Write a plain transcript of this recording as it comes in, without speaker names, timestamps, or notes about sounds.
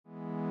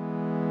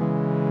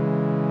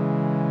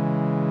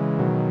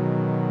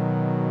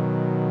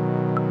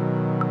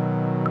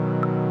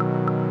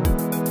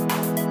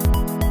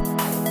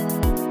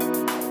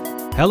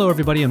Hello,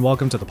 everybody, and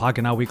welcome to the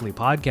Pocket Now Weekly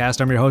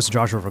Podcast. I'm your host,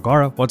 Joshua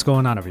Vergara. What's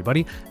going on,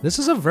 everybody? This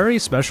is a very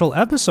special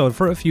episode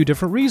for a few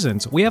different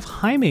reasons. We have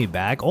Jaime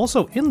back,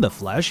 also in the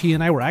flesh. He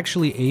and I were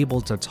actually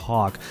able to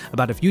talk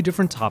about a few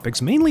different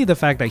topics, mainly the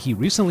fact that he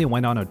recently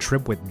went on a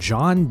trip with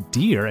John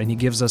Deere, and he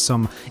gives us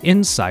some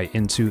insight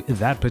into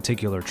that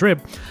particular trip.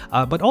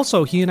 But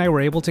also, he and I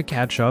were able to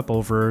catch up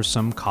over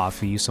some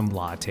coffee, some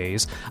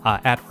lattes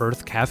at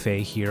Earth Cafe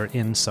here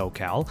in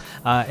SoCal,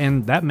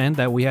 and that meant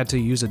that we had to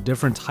use a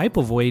different type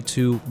of way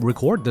to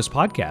record this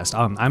podcast.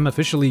 I'm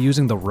officially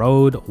using the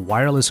Rode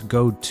Wireless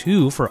Go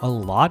 2 for a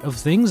lot of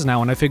things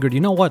now, and I figured, you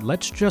know what,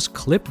 let's just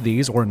clip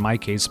these, or in my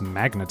case,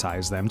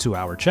 magnetize them to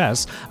our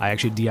chests. I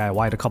actually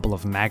DIY'd a couple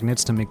of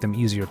magnets to make them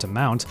easier to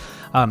mount.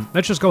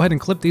 Let's just go ahead and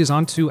clip these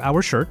onto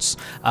our shirts,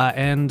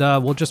 and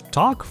we'll just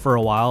talk for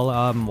a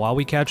while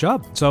we catch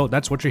up. So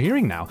that's what you're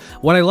hearing now.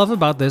 What I love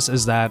about this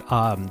is that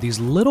these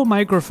little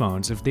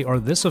microphones, if they are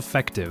this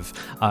effective,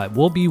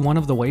 will be one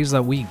of the ways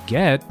that we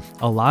get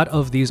a lot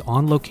of these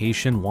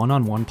on-location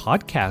one-on-one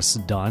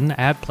podcasts done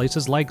at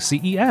places like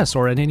CES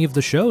or at any of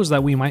the shows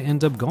that we might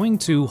end up going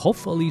to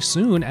hopefully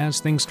soon as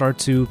things start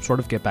to sort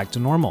of get back to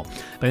normal.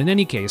 But in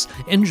any case,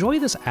 enjoy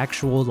this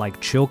actual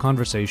chill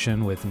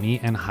conversation with me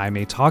and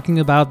Jaime talking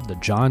about the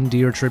John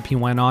Deere trip he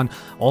went on,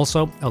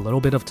 also a little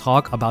bit of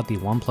talk about the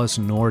OnePlus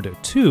Nord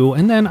 2,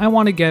 and then I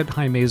want to get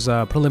Jaime's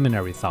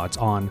preliminary thoughts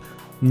on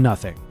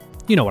nothing.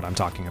 You know what I'm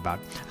talking about.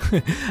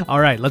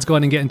 All right, let's go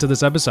ahead and get into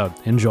this episode.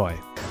 Enjoy.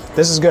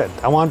 This is good.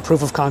 I want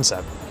proof of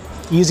concept.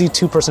 Easy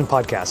two-person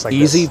podcast like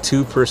Easy this.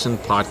 two-person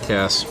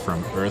podcast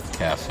from Earth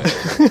Cafe.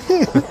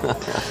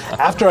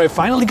 After I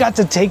finally got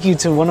to take you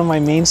to one of my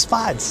main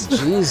spots.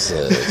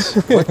 Jesus.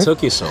 What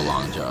took you so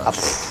long,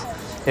 Josh?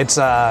 It's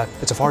a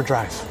far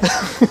drive.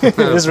 It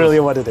is really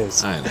what it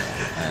is. I know.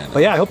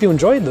 But yeah, I hope you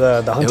enjoyed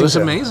the hunting It was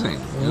trip. amazing.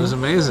 It was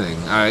amazing.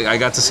 I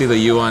got to see the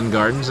Yuan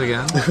Gardens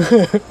again.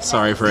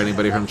 Sorry for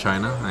anybody from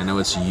China. I know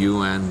it's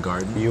Yuan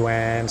Garden.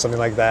 Yuan, something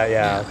like that.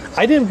 Yeah.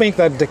 I didn't make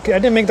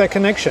that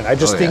connection. I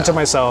just think to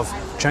myself,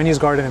 Chinese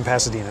garden in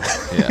Pasadena.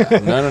 Yeah.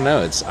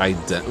 No. It's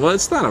well,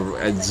 it's not an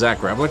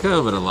exact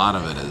replica, but a lot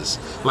of it is.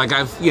 Like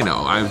I've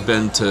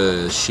been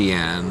to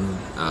Xi'an,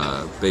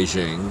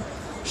 Beijing,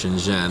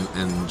 Shenzhen,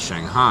 and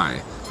Shanghai,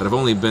 but I've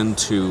only been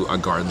to a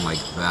garden like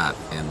that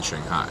in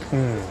Shanghai,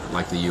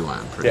 like the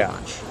Yuan, pretty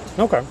much.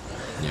 Okay.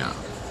 Yeah.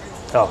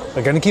 Oh,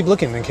 we're gonna keep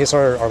looking in case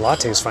our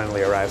lattes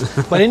finally arrive.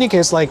 But in any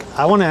case,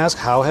 I want to ask,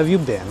 how have you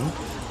been,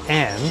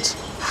 and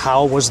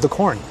how was the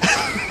corn?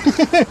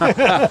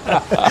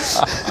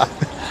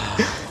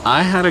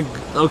 I had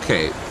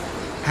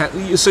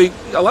so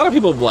a lot of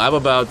people blab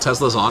about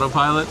Tesla's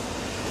autopilot.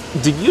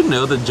 Did you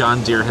know that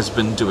John Deere has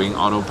been doing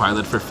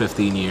autopilot for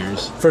 15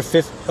 years?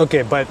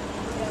 Okay, but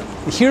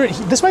here,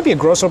 this might be a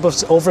gross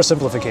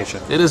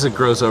oversimplification. It is a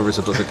gross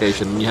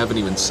oversimplification, and you haven't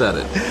even said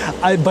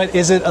it. But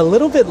is it a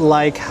little bit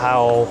like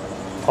how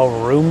a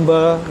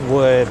Roomba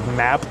would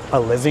map a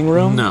living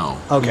room? No.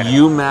 Okay.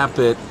 You map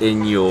it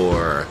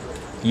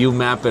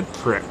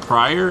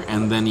prior,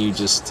 and then you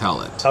just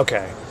tell it.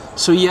 Okay.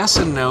 So yes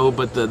and no,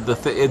 but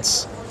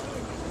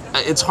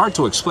it's hard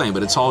to explain,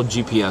 but it's all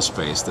GPS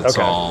based. It's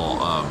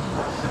all.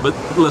 But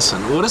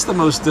listen, what is the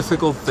most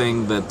difficult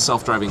thing that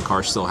self-driving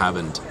cars still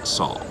haven't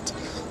solved?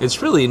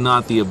 It's really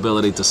not the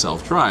ability to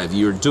self-drive.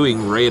 You're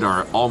doing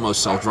radar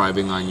almost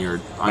self-driving on your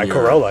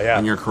Corolla, yeah.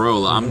 On your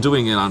Corolla. Mm-hmm. I'm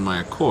doing it on my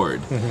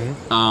Accord.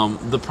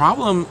 Mm-hmm. The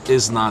problem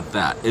is not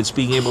that. It's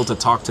being able to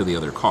talk to the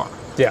other car.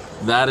 Yeah.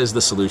 That is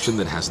the solution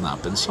that has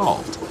not been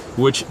solved,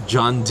 which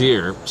John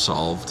Deere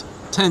solved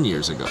 10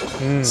 years ago.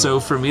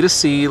 So for me to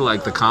see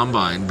the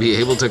combine be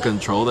able to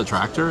control the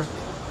tractor,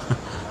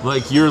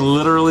 you're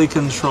literally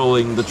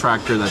controlling the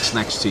tractor that's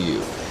next to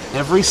you.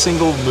 Every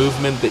single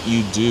movement that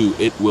you do,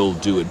 it will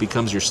do. It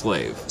becomes your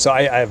slave. So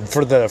I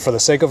for the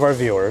sake of our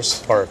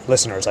viewers, or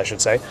listeners, I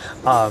should say,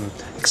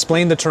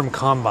 explain the term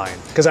combine,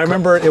 because I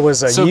remember it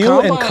was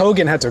you and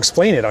Kogan had to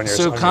explain it on your.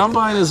 So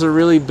combine is a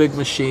really big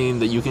machine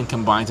that you can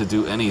combine to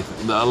do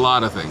anything, a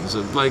lot of things.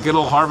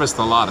 It'll harvest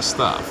a lot of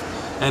stuff.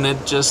 And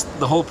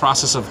the whole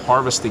process of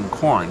harvesting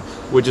corn,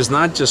 which is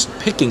not just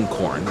picking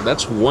corn,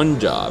 that's one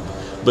job,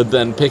 but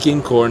then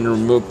picking corn,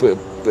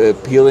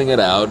 peeling it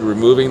out,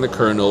 removing the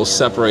kernels,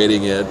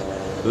 separating it,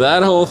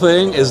 that whole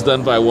thing is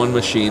done by one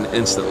machine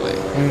instantly.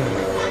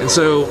 And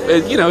so,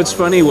 it's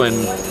funny when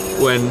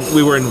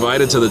we were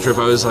invited to the trip,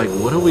 I was like,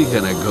 what are we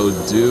gonna go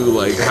do?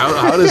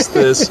 How does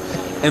this?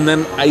 And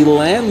then I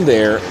land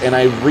there and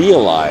I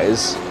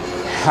realize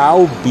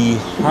how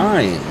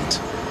behind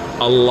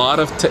a lot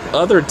of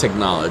other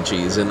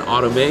technologies in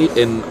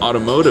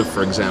automotive,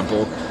 for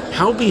example,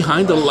 how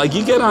behind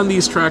you get on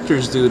these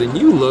tractors, dude, and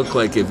you look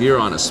like if you're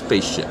on a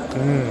spaceship.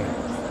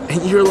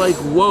 And you're like,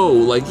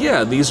 whoa,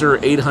 these are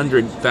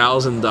 $800,000,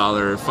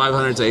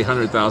 $500,000 to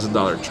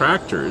 $800,000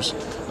 tractors,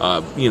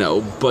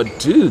 but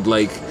dude,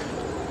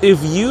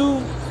 if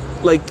you,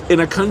 in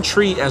a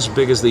country as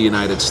big as the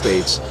United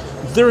States,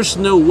 there's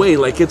no way,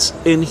 it's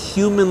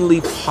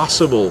inhumanly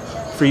possible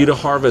for you to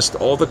harvest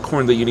all the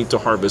corn that you need to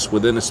harvest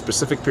within a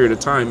specific period of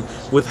time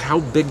with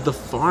how big the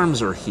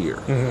farms are here.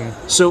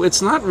 So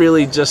it's not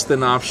really just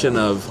an option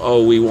of,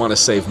 oh, we want to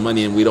save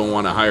money and we don't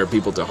want to hire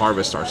people to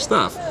harvest our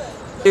stuff.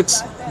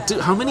 It's,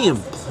 how many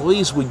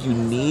employees would you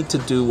need to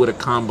do what a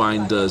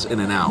combine does in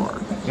an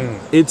hour?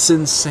 It's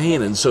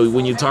insane. And so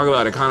when you talk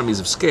about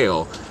economies of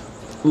scale,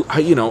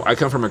 I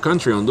come from a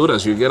country,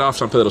 Honduras, you get off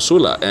San Pedro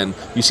Sula and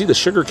you see the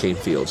sugarcane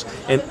fields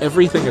and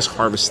everything is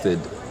harvested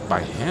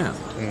by hand.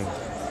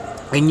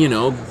 And,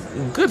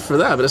 good for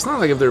that, but it's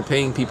not like if they're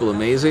paying people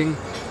amazing,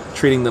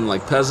 treating them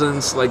like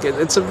peasants. Like,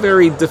 it's a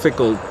very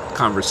difficult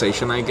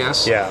conversation, I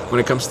guess, when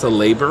it comes to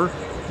labor.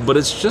 But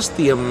it's just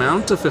the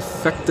amount of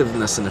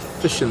effectiveness and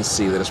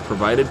efficiency that is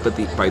provided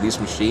by these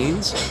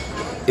machines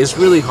is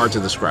really hard to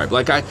describe.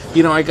 Like, I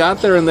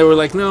got there and they were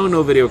like,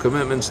 no video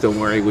commitments, don't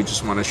worry, we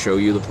just want to show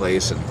you the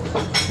place and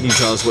you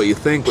tell us what you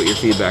think, what your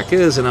feedback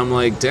is. And I'm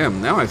like, damn,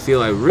 now I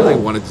feel I really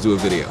wanted to do a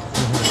video.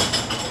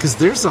 Because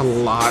there's a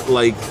lot,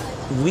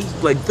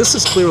 this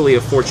is clearly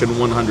a Fortune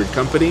 100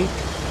 company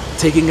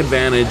taking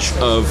advantage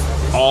of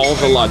all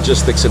the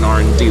logistics and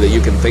R&D that you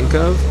can think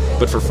of,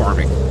 but for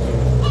farming.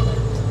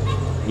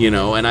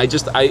 And I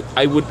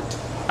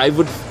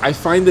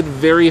find it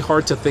very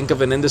hard to think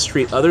of an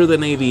industry other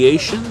than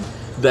aviation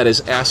that is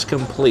as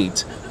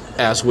complete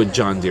as what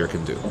John Deere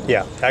can do.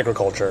 Yeah,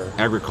 agriculture.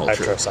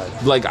 Agro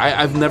side. Like,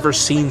 I've never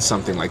seen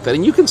something like that.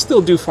 And you can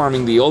still do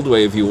farming the old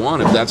way if you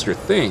want, if that's your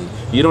thing.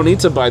 You don't need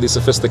to buy these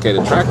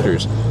sophisticated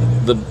tractors.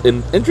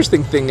 The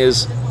interesting thing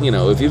is,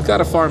 if you've got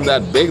a farm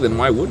that big, then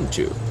why wouldn't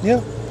you?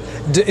 Yeah.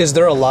 Is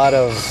there a lot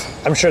of,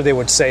 I'm sure they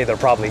would say there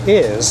probably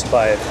is,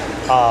 but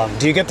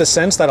do you get the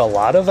sense that a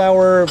lot of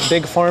our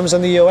big farms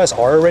in the U.S.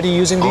 are already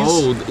using these?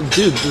 Oh,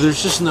 dude,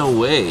 there's just no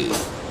way.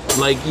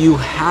 Like, you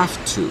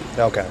have to.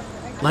 Okay.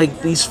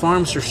 Like, these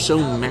farms are so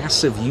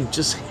massive, you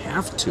just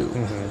have to.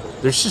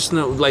 There's just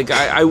no,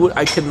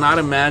 I could not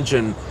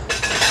imagine.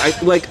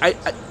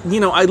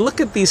 I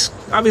look at these,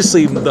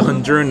 obviously the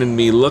Honduran in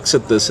me looks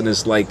at this and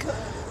is like,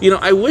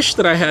 I wish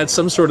that I had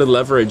some sort of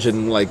leverage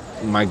in,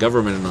 my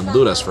government in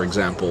Honduras, for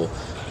example,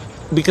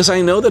 because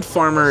I know that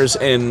farmers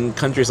in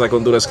countries like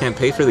Honduras can't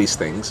pay for these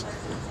things,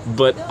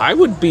 but I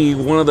would be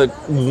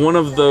one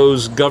of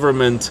those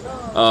government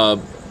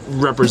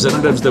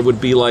representatives that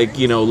would be like,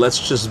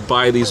 let's just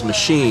buy these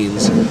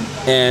machines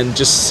and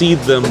just seed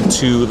them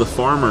to the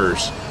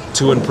farmers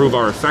to improve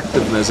our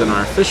effectiveness and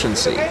our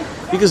efficiency.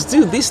 Because,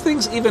 dude, these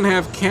things even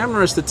have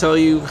cameras to tell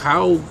you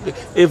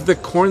if the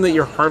corn that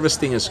you're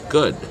harvesting is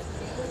good.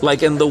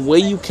 And the way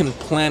you can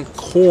plant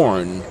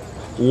corn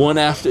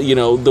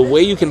the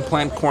way you can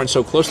plant corn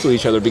so close to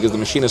each other because the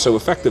machine is so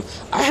effective.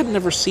 I had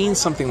never seen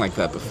something like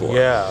that before.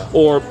 Yeah.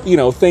 Or,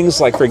 things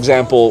like, for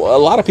example, a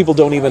lot of people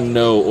don't even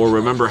know or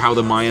remember how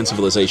the Mayan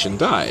civilization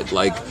died.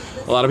 Like,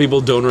 a lot of people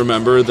don't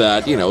remember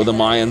that, the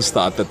Mayans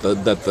thought that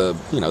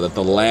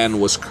the land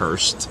was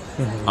cursed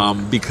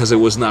because it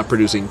was not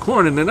producing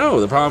corn. And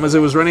the problem is it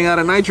was running out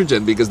of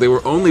nitrogen because they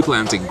were only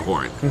planting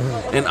corn.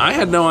 And I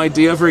had no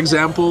idea, for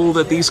example,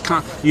 that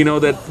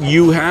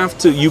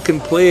that you can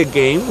play a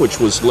game, which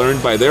was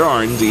learned by their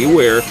R&D,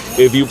 where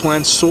if you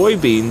plant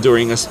soybean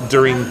during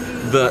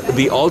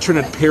the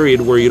alternate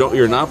period where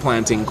you're not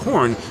planting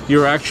corn,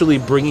 you're actually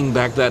bringing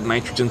back that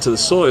nitrogen to the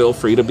soil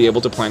for you to be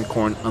able to plant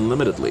corn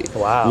unlimitedly.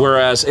 Wow.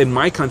 Whereas in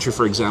my country,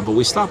 for example,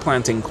 we stopped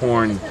planting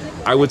corn,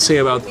 I would say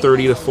about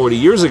 30 to 40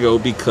 years ago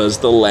because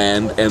the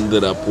land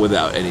ended up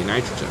without any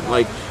nitrogen.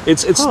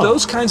 It's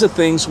those kinds of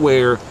things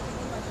where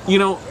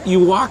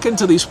you walk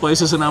into these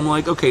places and I'm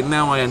like, okay,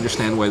 now I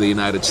understand why the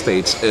United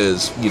States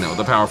is,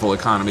 the powerful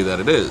economy that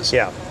it is.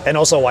 Yeah, and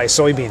also why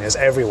soybean is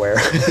everywhere.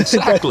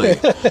 Exactly.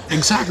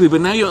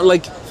 But now you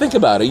think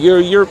about it.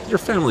 Your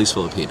family's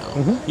Filipino.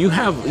 You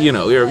have,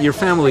 your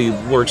family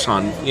works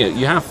on,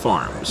 you have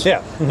farms.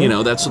 Yeah.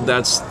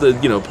 That's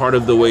the, part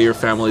of the way your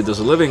family does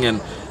a living.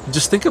 And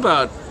just think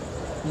about,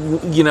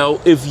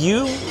 if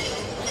you...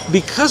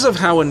 Because of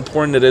how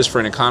important it is for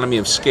an economy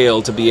of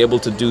scale to be able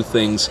to do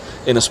things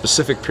in a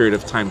specific period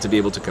of time to be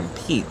able to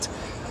compete,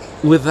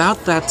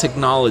 without that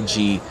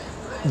technology,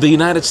 the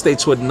United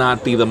States would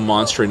not be the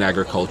monster in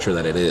agriculture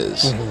that it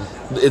is.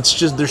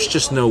 There's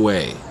just no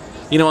way.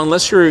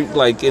 Unless you're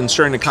in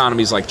certain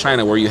economies like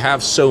China where you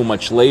have so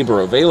much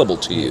labor available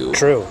to you.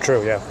 True,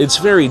 yeah. It's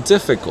very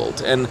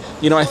difficult. And,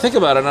 I think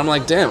about it and I'm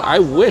like, damn, I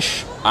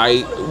wish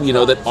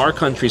that our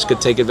countries could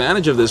take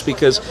advantage of this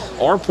because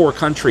our poor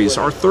countries,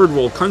 our third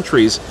world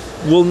countries,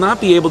 will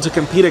not be able to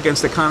compete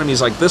against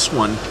economies like this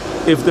one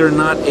if they're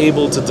not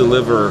able to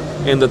deliver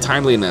in the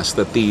timeliness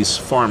that these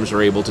farms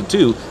are able to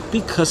do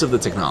because of the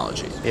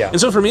technology. Yeah. And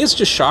so for me, it's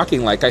just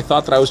shocking. I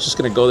thought that I was just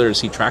going to go there to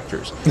see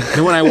tractors.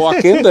 And when I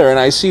walk in there and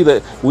I see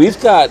that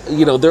we've got,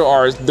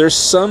 there's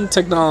some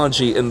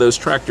technology in those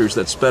tractors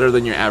that's better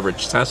than your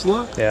average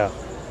Tesla. Yeah.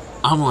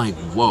 I'm like,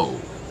 whoa.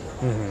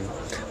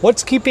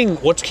 What's keeping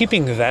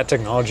that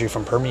technology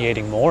from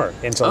permeating more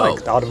into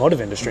the automotive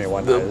industry and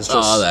whatnot?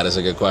 That is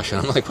a good question.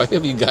 I'm like, why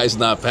have you guys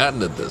not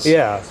patented this?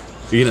 Yeah.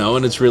 You know,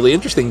 and it's really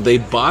interesting. They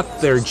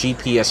bought their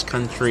GPS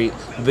country.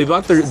 They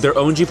bought their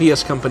own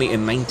GPS company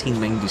in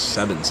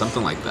 1997,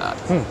 something like that.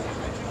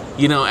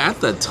 You know, at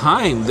the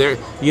time,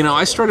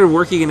 I started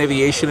working in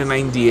aviation in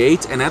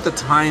 '98, and at the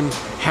time,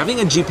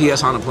 having a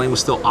GPS on a plane was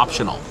still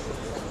optional.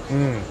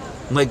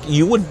 Like,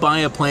 you would buy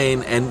a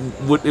plane, and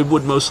it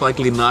would most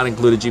likely not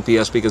include a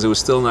GPS because it was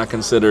still not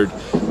considered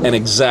an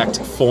exact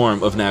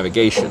form of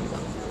navigation.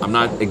 I'm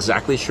not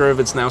exactly sure if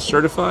it's now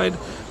certified,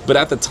 but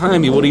at the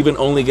time, you would even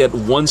only get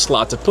one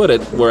slot to put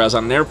it, whereas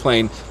on an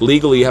airplane,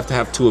 legally, you have to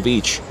have two of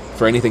each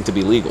for anything to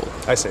be legal.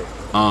 I see.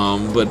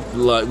 But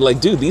like,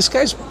 dude, these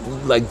guys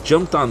like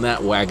jumped on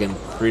that wagon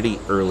pretty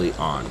early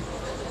on,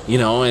 you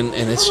know, and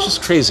it's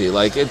just crazy.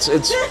 Like, it's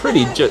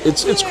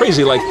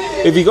crazy. Like,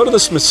 if you go to the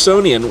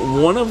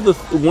Smithsonian, one of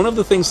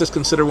the things that's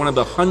considered one of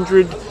the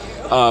 100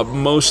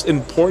 most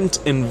important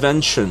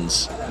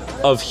inventions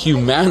of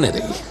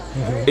humanity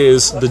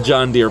is the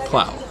John Deere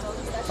plow.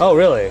 Oh,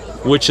 really?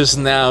 Which is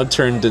now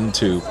turned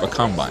into a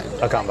combine.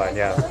 A combine,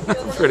 yeah.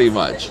 Pretty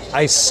much.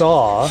 I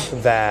saw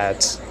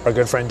that our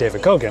good friend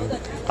David Kogan,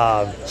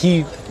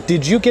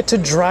 did you get to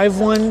drive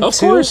one Of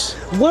too? course.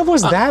 What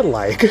was that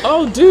like?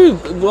 Oh,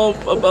 dude. Well,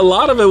 a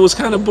lot of it was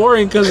kind of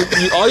boring because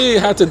all you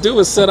had to do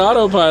was set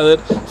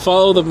autopilot,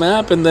 follow the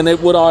map, and then it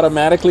would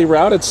automatically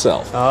route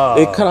itself.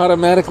 Oh. It could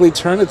automatically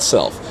turn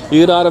itself.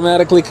 You could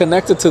automatically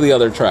connect it to the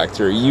other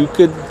tractor. You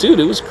could, dude,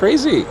 it was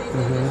crazy.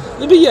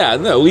 But yeah,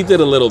 no, we did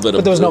a little bit of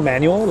But there was no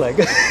manual? Like,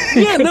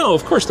 yeah, no,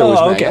 of course there was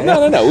okay.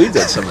 manual. No, we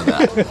did some of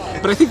that.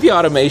 But I think the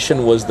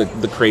automation was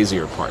the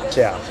crazier part.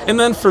 Yeah. And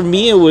then for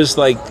me, it was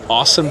like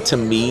awesome to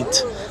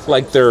meet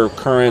like their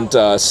current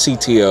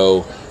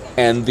CTO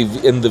and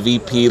the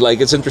VP.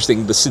 Like, it's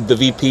interesting. The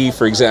VP,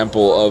 for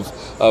example,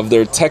 of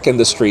their tech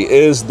industry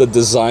is the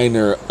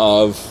designer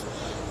of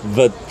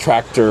the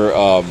tractor.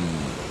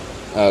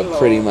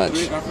 Pretty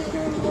much.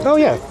 oh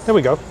yeah, there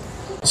we go.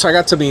 So I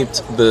got to meet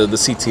the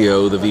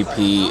CTO, the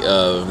VP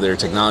of their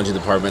technology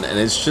department, and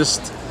it's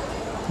just,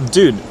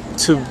 dude,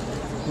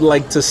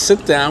 to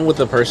sit down with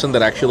the person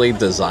that actually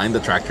designed the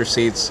tractor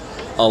seats,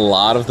 a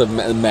lot of the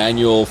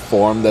manual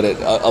form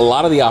a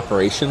lot of the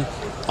operation,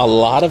 a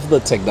lot of the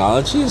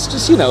technology is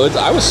just,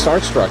 I was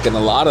starstruck in a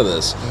lot of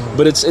this.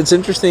 But it's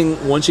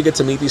interesting once you get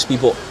to meet these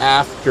people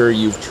after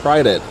you've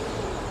tried it,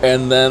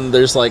 and then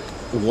there's like,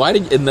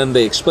 and then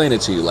they explain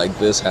it to you, like,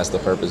 this has the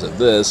purpose of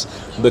this,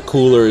 the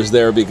cooler is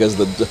there because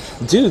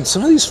dude,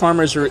 some of these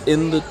farmers are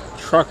in the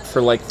truck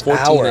for like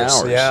 14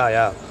 hours.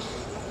 Yeah.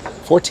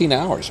 14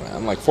 hours,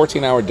 man, like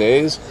 14-hour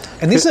days.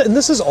 And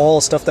this is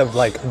all stuff that,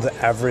 like, the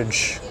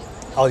average,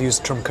 I'll use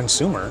the term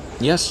consumer,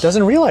 Yes.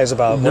 doesn't realize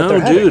about what No, they're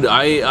having. dude,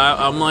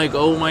 I'm like,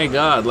 oh my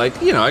God.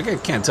 Like, I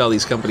can't tell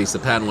these companies to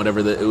patent whatever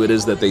it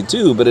is that they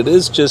do, but it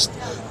is just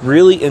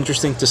really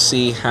interesting to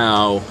see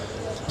how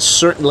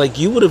certain, like,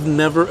 you would have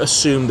never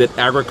assumed that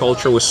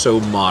agriculture was so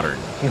modern.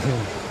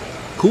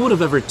 Who would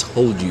have ever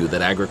told you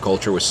that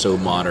agriculture was so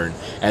modern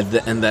and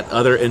that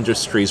other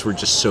industries were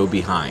just so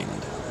behind?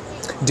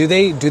 Do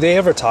they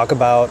ever talk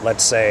about,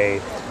 let's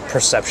say,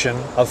 perception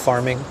of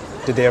farming?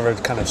 Did they ever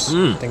kind of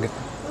think?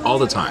 All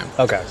the time.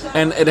 Okay.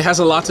 And it has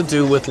a lot to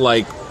do with,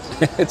 like,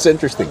 it's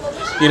interesting.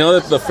 You know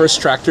that the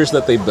first tractors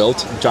that they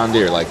built, John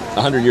Deere, like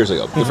 100 years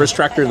ago, the first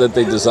tractor that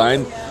they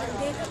designed,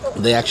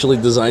 they actually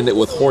designed it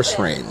with horse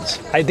reins.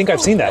 I think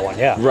I've seen that one,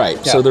 yeah. Right.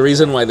 Yeah. So the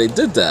reason why they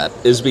did that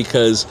is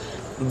because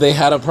they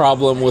had a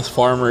problem with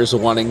farmers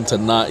wanting to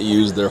not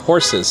use their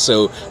horses.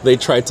 So they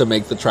tried to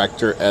make the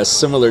tractor as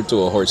similar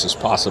to a horse as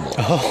possible.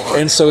 Oh.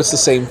 And so it's the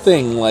same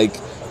thing. Like,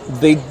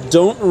 they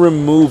don't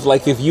remove,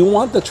 like, if you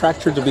want the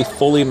tractor to be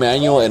fully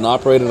manual and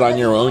operated on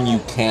your own, you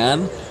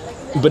can.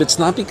 But it's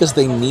not because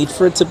they need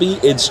for it to be.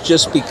 It's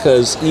just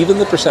because even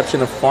the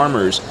perception of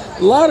farmers,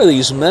 a lot of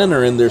these men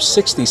are in their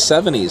 60s,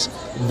 70s.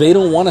 They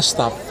don't want to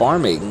stop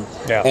farming.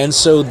 Yeah. And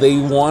so they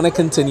want to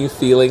continue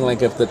feeling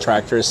like if the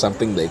tractor is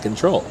something they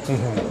control.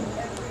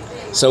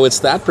 So it's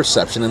that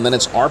perception, and then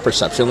it's our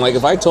perception. Like,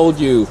 if I told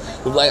you,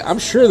 like, I'm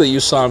sure that you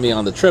saw me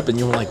on the trip and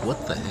you were like,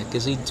 what the heck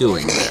is he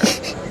doing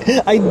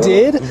there? I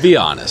did. Be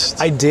honest.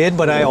 I did,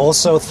 but I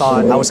also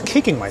thought I was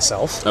kicking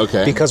myself.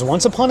 Okay. Because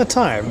once upon a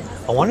time,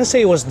 I want to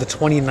say it was the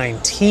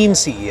 2019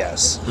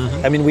 CES.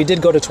 I mean, we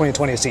did go to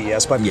 2020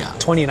 CES, but Yeah.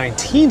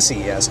 2019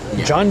 CES,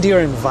 Yeah. John Deere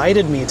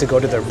invited me to go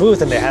to their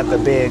booth, and they had the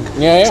big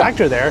Yeah.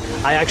 tractor there.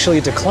 I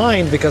actually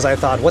declined because I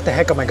thought, what the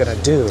heck am I going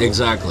to do?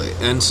 Exactly.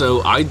 And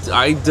so I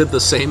did the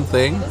same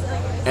thing,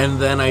 and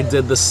then I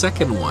did the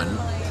second one.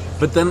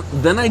 But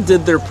then I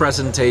did their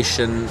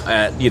presentation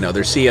at,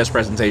 their CES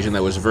presentation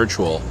that was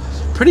virtual.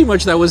 Pretty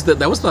much that was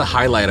the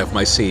highlight of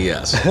my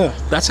CES.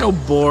 That's how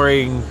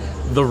boring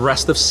the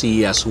rest of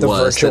CES The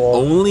was. virtual. That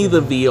only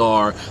the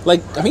VR.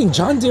 Like, I mean,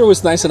 John Deere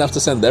was nice enough to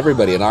send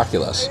everybody an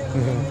Oculus.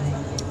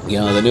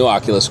 The new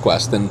Oculus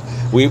Quest, and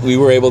we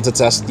were able to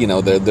test,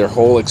 their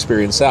whole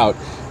experience out.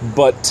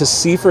 But to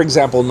see, for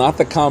example, not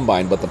the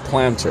combine, but the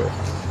planter,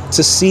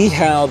 to see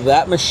how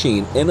that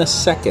machine in a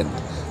second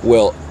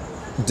will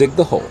dig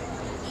the hole,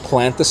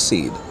 plant the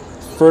seed,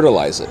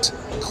 fertilize it,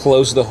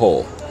 close the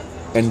hole,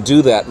 and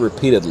do that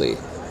repeatedly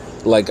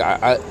Like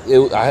I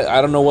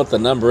don't know what the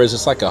number is.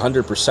 It's like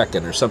 100 per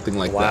second or something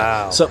like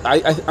Wow. that. So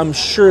I'm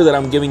sure that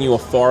I'm giving you a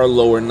far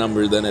lower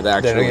number than it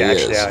actually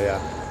is.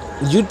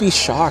 Yeah. You'd be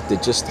shocked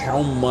at just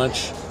how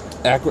much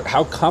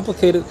how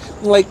complicated.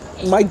 Like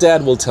my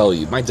dad will tell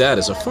you. My dad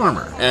is a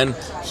farmer, and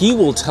he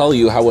will tell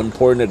you how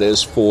important it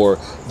is for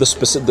the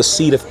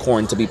seed of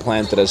corn to be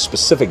planted at a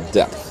specific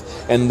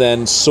depth, and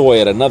then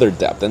soy at another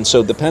depth. And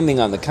so, depending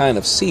on the kind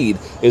of seed,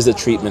 is the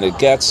treatment it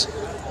gets.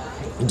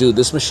 Dude,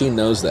 this machine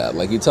knows that.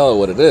 Like, you tell it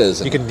what it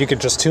is. You could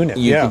just tune it.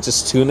 You can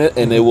just tune it,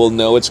 and it will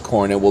know it's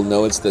corn. It will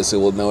know it's this. It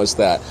will know it's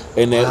that,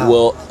 and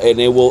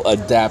it will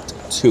adapt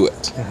to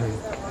it.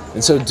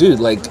 And so, dude,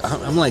 like,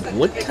 I'm like,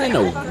 what kind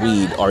of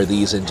weed are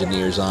these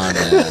engineers on,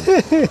 man?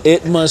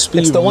 It must be.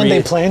 It's the one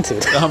they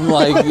planted. I'm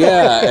like,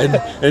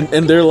 yeah,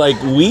 and they're like,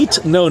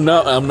 wheat? No,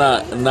 I'm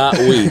not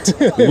wheat.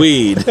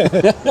 Weed.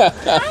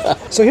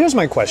 So here's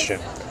my question: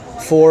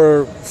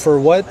 for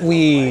what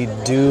we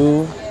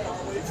do.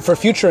 For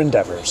future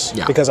endeavors,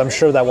 because I'm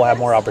sure that we'll have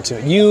more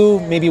opportunity.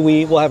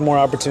 We will have more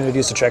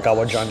opportunities to check out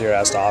what John Deere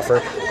has to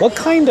offer.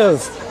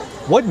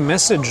 What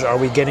message are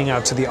we getting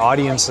out to the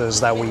audiences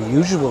that we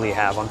usually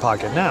have on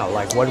Pocket Now?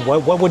 Like,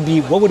 what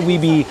would we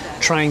be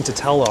trying to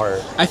tell our?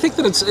 I think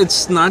that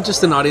it's not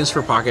just an audience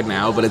for Pocket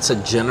Now, but it's a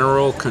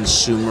general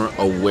consumer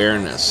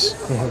awareness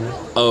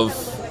of,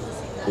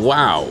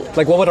 wow.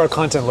 Like, what would our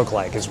content look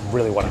like? Is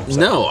really what I'm saying.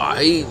 No,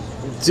 I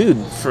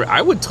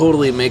would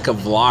totally make a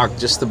vlog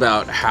just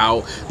about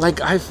how, like,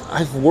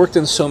 I've worked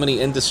in so many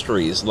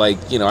industries, like,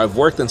 you know, I've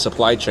worked in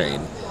supply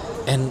chain,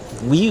 and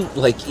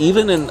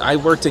I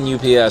worked in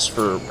UPS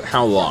for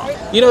how long?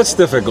 You know, it's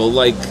difficult.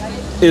 Like,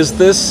 does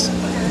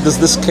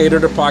this cater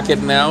to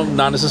Pocket Now?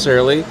 Not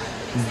necessarily.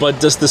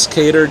 But does this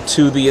cater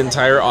to the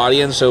entire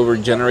audience over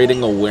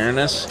generating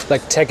awareness?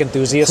 Like tech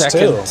enthusiasts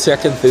too.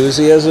 Tech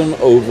enthusiasm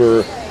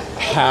over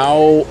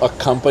how a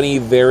company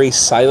very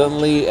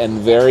silently and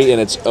very in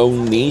its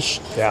own niche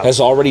has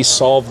already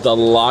solved a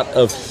lot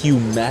of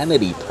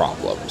humanity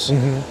problems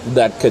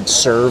that could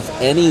serve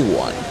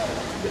anyone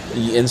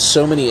in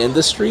so many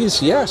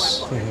industries.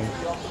 Yes.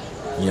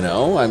 You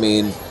know, I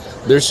mean,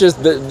 there's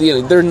just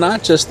they're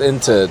not just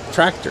into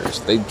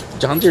tractors.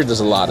 John Deere does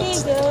a lot of.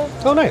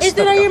 Oh, nice. Is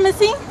that all you're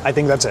missing? I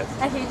think that's it.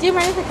 Okay. Do you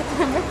mind if I get the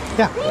number?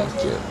 Yeah.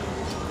 Thank you.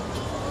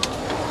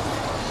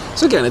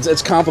 So again,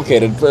 it's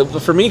complicated, but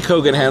for me,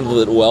 Kogan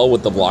handled it well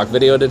with the vlog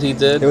video that he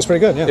did. It was pretty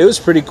good, yeah. It was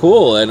pretty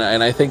cool, and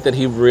I think that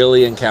he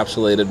really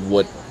encapsulated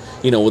what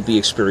the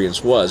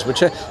experience was,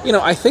 which,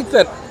 I think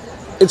that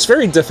it's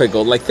very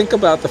difficult. Like, think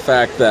about the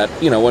fact that,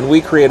 when we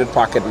created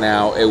Pocket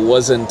Now, it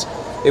was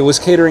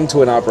catering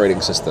to an operating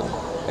system.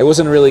 It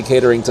wasn't really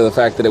catering to the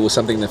fact that it was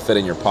something that fit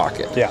in your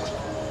pocket. Yeah.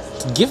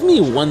 Give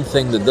me one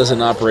thing that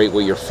doesn't operate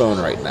with your phone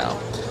right now.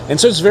 And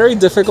so it's very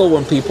difficult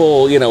when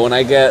people, when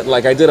I get,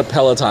 like, I did a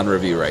Peloton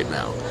review right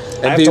now.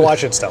 And I have to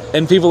watch it still.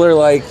 And people are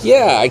like,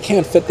 yeah, I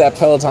can't fit that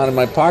Peloton in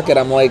my pocket.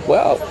 I'm like,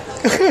 well,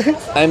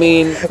 I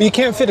mean... You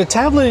can't fit a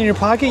tablet in your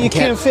pocket. You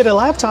can't fit a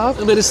laptop.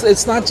 But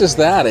it's not just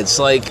that. It's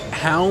like,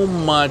 how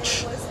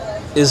much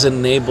is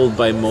enabled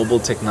by mobile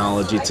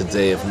technology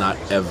today, if not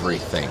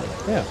everything?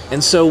 Yeah.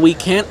 And so we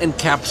can't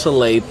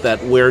encapsulate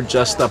that we're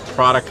just a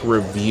product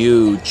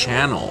review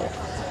channel.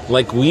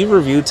 Like, we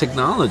review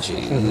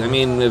technology. I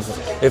mean,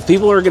 if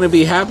people are going to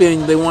be happy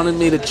and they wanted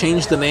me to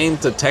change the name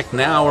to Tech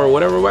Now or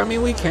whatever, I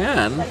mean, we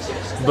can.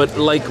 But,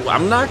 like,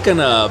 I'm not going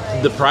to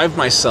deprive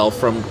myself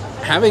from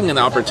having an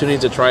opportunity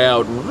to try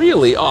out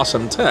really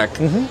awesome tech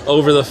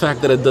over the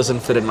fact that it doesn't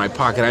fit in my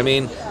pocket. I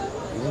mean,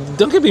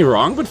 don't get me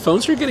wrong, but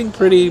phones are getting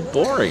pretty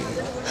boring.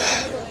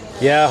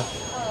 Yeah.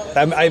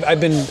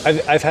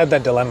 I've had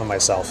that dilemma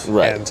myself.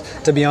 Right. And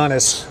to be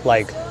honest,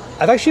 like,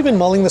 I've actually been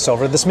mulling this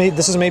over. This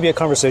is maybe a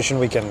conversation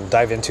we can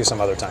dive into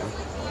some other time.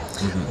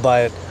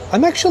 But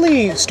I'm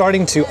actually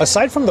starting to,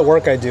 aside from the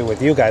work I do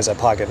with you guys at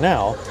Pocket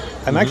Now,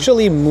 I'm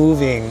actually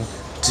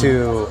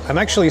I'm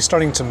actually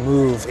starting to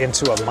move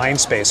into a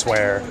mind space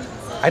where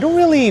I don't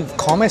really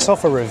call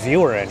myself a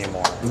reviewer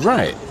anymore.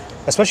 Right.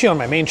 Especially on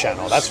my main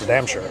channel, that's for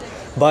damn sure.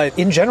 But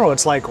in general,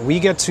 it's like we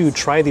get to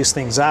try these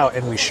things out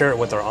and we share it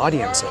with our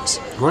audiences.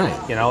 Right.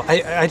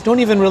 I don't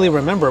even really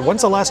remember.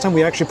 When's the last time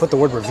we actually put the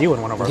word review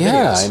in one of our videos?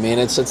 Yeah, I mean,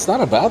 it's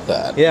not about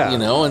that. Yeah.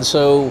 And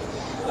so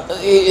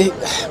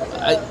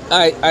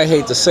I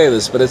hate to say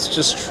this, but it's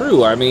just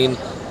true. I mean,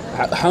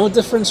 how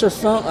different are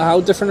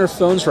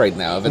phones right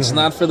now? If it's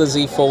not for the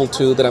Z Fold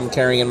 2 that I'm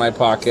carrying in my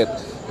pocket,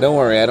 don't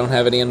worry, I don't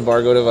have any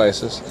embargo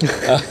devices.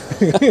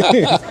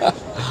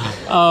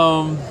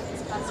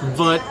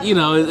 But,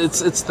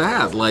 it's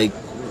that. Like,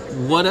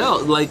 what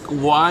else? Like,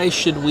 why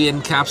should we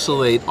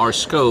encapsulate our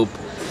scope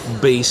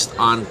based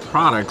on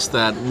products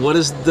what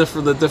is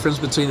the difference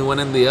between one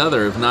and the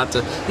other? If not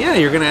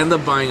you're going to end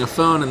up buying a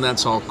phone and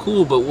that's all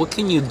cool, but what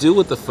can you do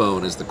with the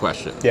phone is the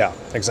question. Yeah,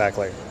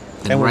 exactly.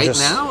 And right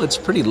now, it's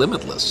pretty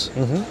limitless.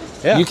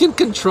 Yeah. You can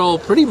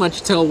pretty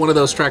much tell one of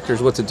those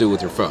tractors what to do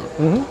with your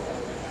phone.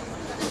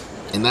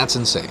 And that's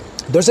insane.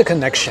 There's a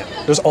connection.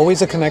 There's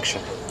always a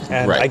connection.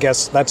 And right. I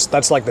guess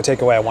that's like the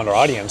takeaway I want our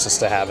audiences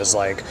to have is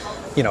like,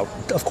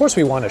 of course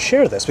we want to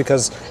share this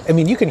because, I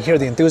mean, you can hear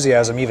the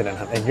enthusiasm even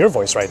in your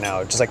voice right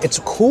now. Just like, it's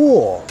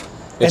cool.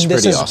 It's and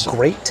this pretty is awesome.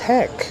 Great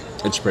tech.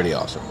 It's pretty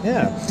awesome.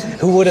 Yeah.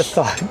 Who would have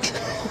thought?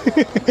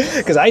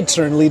 Because I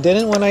certainly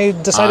didn't when I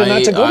decided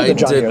not to go to the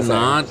John Deere thing.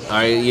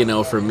 I did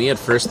not. For me at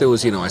first it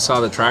was, I saw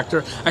the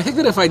tractor. I think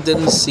that if I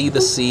didn't see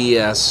the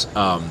CES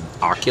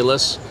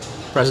Oculus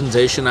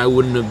presentation, I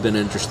wouldn't have been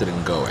interested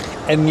in going.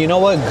 And you know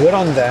what? Good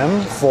on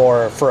them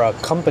for a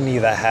company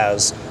that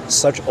has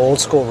such old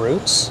school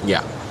roots.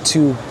 Yeah.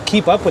 To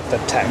keep up with the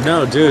tech.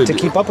 No, dude. To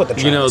keep up with the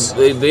trends.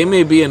 They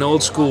may be an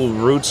old school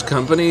roots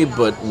company,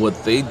 but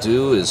what they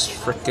do is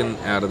freaking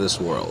out of this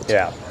world.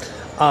 Yeah.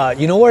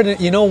 You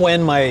know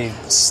when my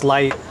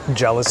slight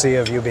jealousy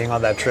of you being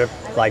on that trip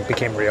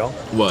became real?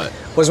 What?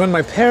 Was when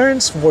my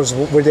parents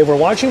they were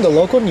watching the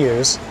local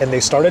news and they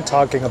started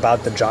talking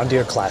about the John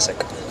Deere Classic.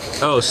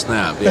 Oh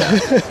snap! Yeah.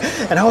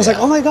 And I was like,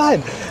 oh my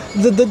god,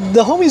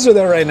 the homies are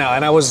there right now,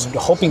 and I was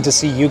hoping to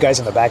see you guys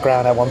in the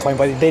background at one point,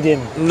 but they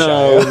didn't.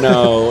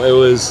 No, it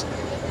was,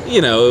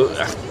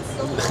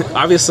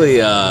 obviously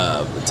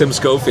Tim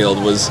Schofield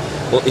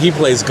he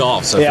plays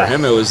golf, so Yeah. for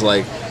him it was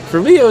like. For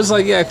me, it was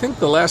like, I think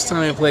the last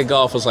time I played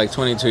golf was like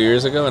 22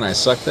 years ago, and I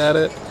sucked at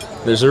it.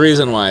 There's a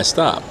reason why I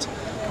stopped.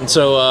 And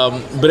so,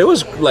 but it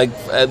was like,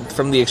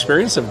 from the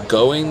experience of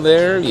going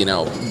there,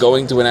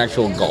 going to an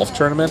actual golf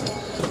tournament,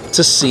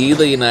 to see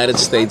the United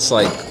States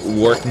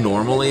work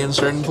normally in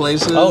certain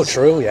places. Oh,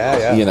 true,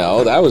 yeah.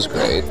 That was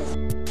great.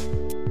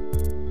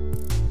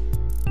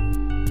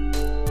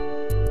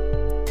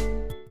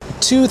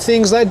 Two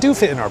things that do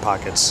fit in our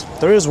pockets.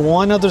 There is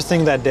one other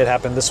thing that did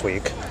happen this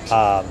week.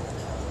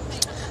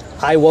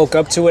 I woke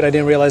up to it. I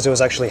didn't realize it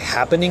was actually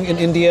happening in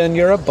India and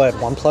Europe, but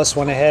OnePlus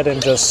went ahead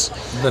and just...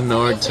 The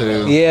Nord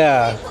 2.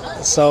 Yeah.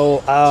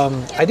 So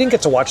I didn't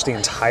get to watch the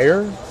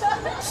entire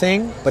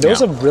thing, but it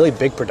was a really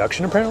big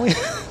production apparently.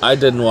 I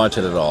didn't watch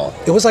it at all.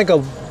 It was like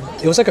a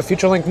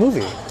feature-length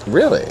movie.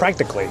 Really?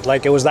 Practically.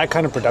 It was that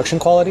kind of production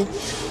quality.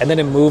 And then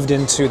it moved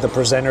into the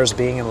presenters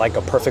being in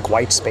a perfect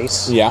white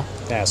space. Yeah.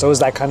 Yeah, so it was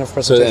that kind of So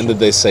presentation. and did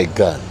they say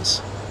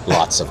guns?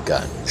 Lots of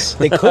guns.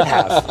 They could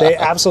have. They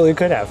absolutely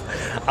could have.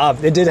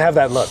 It did have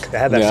that look. It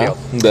had that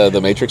feel. The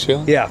Matrix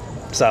feel? Yeah.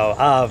 So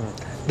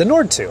the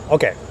Nord 2.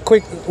 Okay,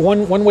 quick.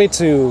 One way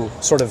to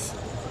sort of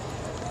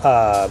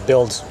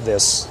build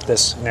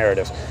this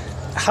narrative.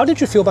 How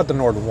did you feel about the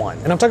Nord 1?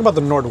 And I'm talking about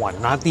the Nord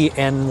 1, not the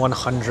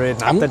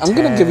N100, not the 10. I'm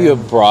going to give you a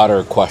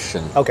broader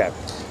question. Okay.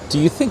 Do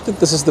you think that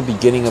this is the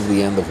beginning of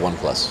the end of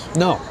OnePlus?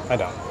 No, I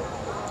don't.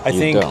 I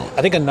don't?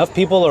 think enough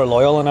people are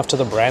loyal enough to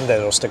the brand that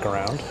it'll stick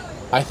around.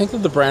 I think that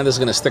the brand is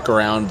going to stick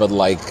around, but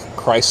like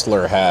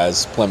Chrysler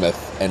has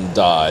Plymouth and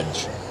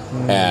Dodge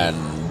and...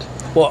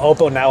 Well,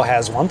 Oppo now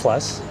has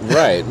OnePlus.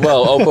 Right.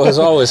 Well, Oppo has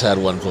always had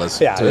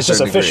OnePlus. Yeah, to a it's just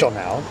certain official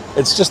degree. now.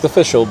 It's just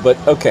official, but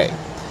okay.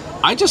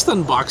 I just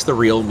unboxed the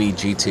Realme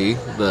GT.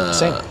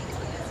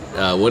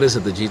 Same. What is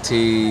it, the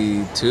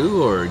GT2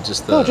 or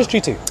just the... No, just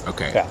GT.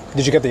 Okay. Yeah.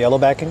 Did you get the yellow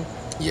backing?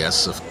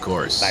 Yes, of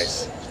course.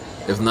 Nice.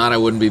 If not, I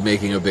wouldn't be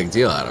making a big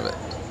deal out of it.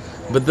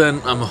 But then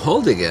I'm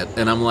holding it,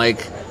 and I'm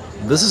like,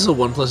 this is a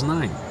OnePlus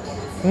 9.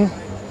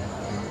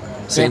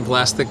 Same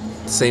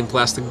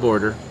plastic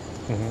border,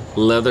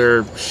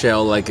 leather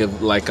shell like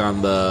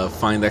on the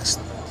Find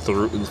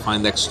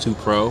X2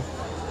 Pro.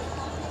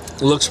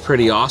 Looks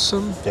pretty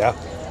awesome. Yeah.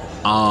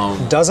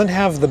 Doesn't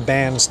have the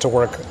bands to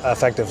work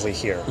effectively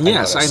here.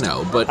 Yes, I noticed.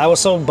 know, but I was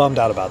so bummed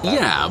out about that.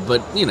 yeah,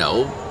 but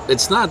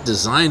it's not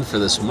designed for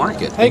this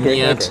market. I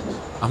agree, I and yet, agree.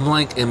 I'm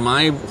like, am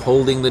I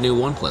holding the new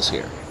OnePlus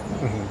here?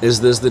 Is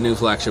this the new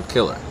flagship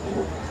killer?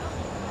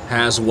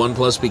 Has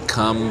OnePlus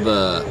become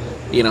the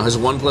new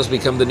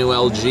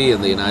LG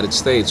in the United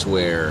States?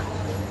 Where,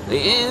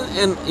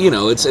 and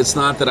it's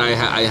not that I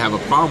have a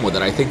problem with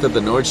it. I think that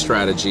the Nord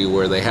strategy,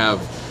 where they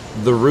have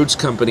the Roots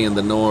company in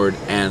the Nord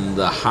and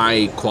the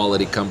high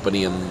quality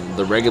company in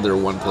the regular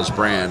OnePlus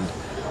brand,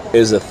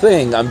 is a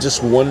thing. I'm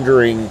just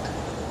wondering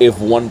if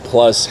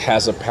OnePlus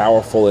has a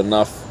powerful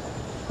enough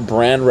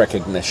brand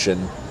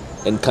recognition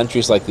in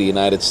countries like the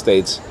United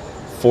States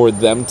for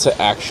them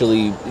to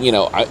actually,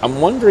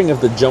 I'm wondering if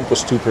the jump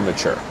was too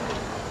premature.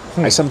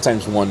 I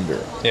sometimes wonder.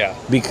 Yeah.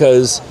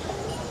 Because...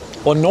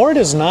 Well, Nord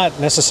is not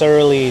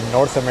necessarily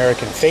North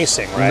American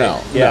facing, right?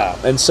 No. Yeah.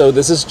 No. And so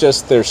this is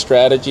just their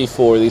strategy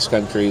for these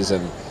countries.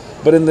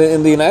 But in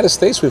the United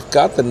States, we've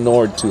got the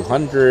Nord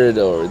 200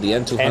 or the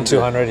N200.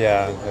 N200,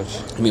 yeah.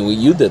 I mean,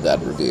 you did that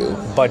review.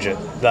 Budget.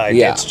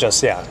 Yeah. It's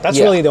just, That's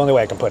really the only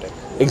way I can put it.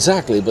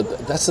 Exactly,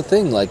 but that's the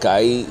thing.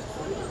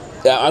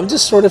 I'm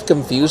just sort of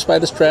confused by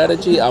the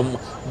strategy.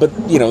 But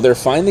they're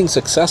finding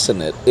success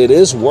in it. It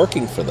is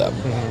working for them.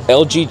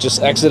 LG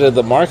just exited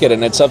the market,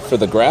 and it's up for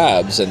the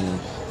grabs.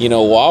 And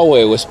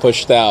Huawei was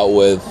pushed out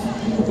with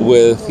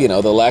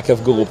the lack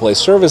of Google Play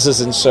services,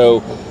 and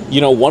so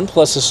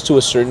OnePlus is to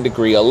a certain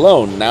degree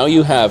alone. Now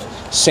you have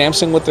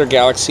Samsung with their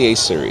Galaxy A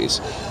series.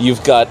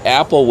 You've got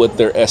Apple with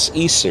their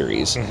SE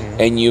series,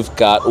 and you've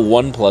got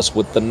OnePlus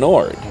with the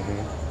Nord.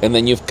 And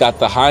then you've got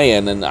the high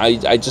end, and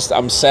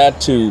I'm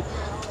sad to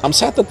I'm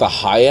sad that the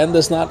high end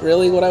is not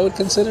really what I would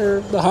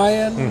consider the high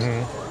end.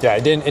 Yeah,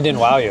 it didn't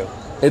wow you.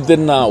 It did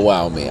not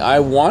wow me. I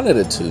wanted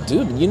it to,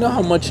 dude. You know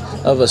how much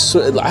of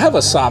I have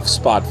a soft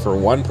spot for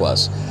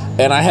OnePlus,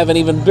 and I have an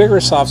even bigger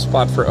soft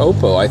spot for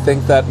Oppo. I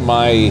think that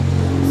my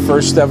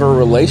first ever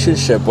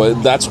relationship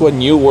that's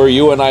when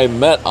you and I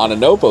met on an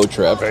Oppo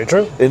trip. Very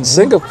true. In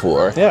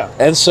Singapore. Yeah.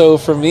 And so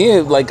for me,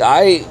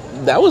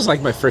 that was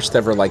like my first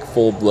ever like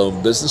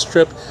full-blown business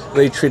trip.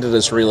 They treated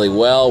us really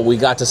well. We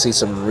got to see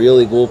some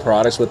really cool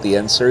products with the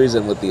N series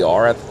and with the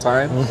R at the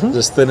time.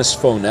 This thinnest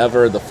phone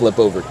ever, the flip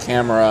over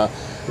camera.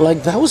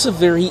 Like, that was a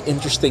very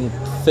interesting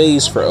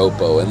phase for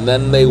Oppo. And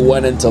then they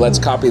went into let's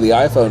copy the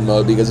iPhone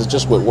mode because it's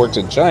just what worked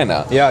in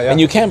China. Yeah. And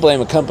you can't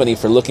blame a company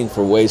for looking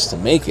for ways to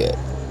make it.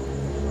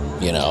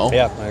 You know?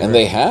 Yeah, I and agree.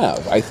 they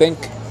have. I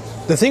think.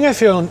 The thing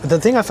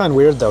I find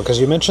weird though, because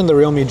you mentioned the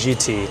Realme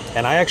GT,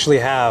 and I actually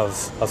have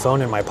a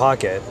phone in my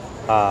pocket,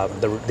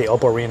 the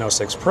Oppo Reno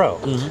 6 Pro.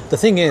 The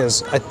thing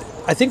is, I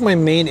think my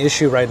main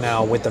issue right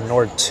now with the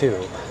Nord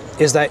 2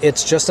 is that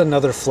it's just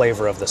another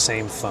flavor of the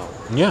same phone.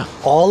 Yeah.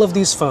 All of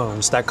these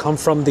phones that come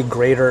from the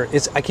greater,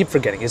 I keep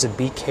forgetting, is it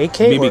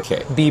BKK?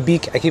 BBK. Or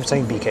BBK. I keep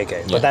saying BKK,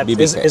 Yeah, but that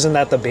BBK. Isn't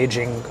that the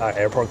Beijing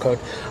airport code?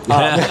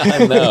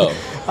 No.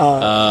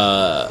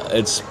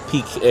 It's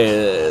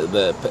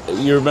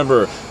you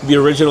remember the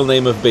original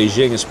name of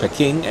Beijing is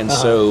Peking, and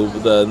so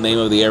the name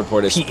of the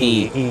airport is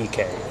PEK.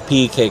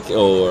 PKK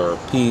or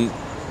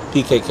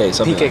PKK,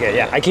 something like PKK, that.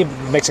 yeah. I keep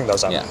mixing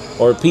those up. Yeah.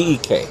 Or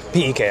PEK.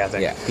 PEK, I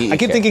think. Yeah, I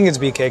keep PEK. thinking it's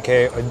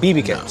BKK or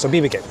BBK. No. So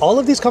BBK. All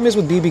of these companies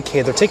with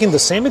BBK, they're taking the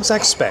same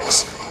exact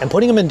specs and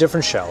putting them in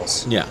different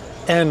shells. Yeah.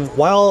 And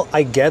while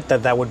I get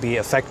that that would be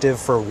effective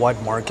for what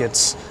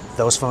markets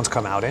those phones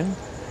come out in,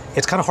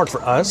 it's kind of hard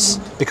for us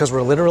because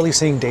we're literally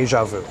seeing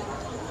deja vu.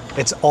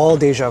 It's all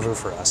deja vu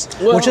for us.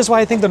 Well- Which is why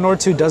I think the Nord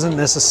 2 doesn't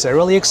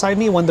necessarily excite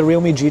me when the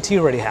Realme GT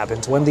already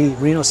happened, when the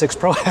Reno 6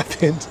 Pro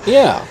happened.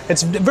 Yeah.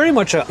 It's very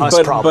much a us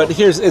problem. But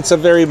it's a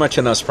very much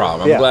an us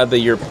problem. I'm Yeah. glad that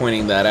you're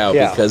pointing that out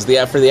Yeah. because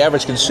for the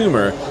average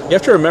consumer, you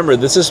have to remember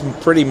this is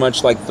pretty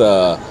much like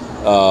the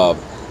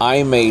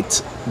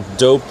iMate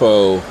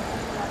Dopo.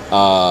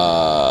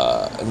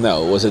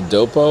 No, was it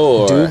Dopo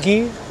or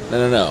Doogie?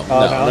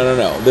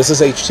 No. This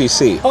is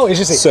HTC. Oh,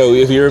 HTC. So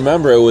if you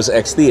remember, it was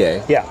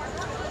XDA, Yeah.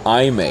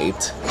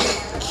 iMate,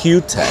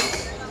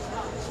 QTech.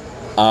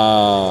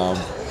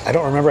 I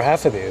don't remember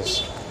half of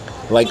these.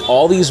 Like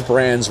all these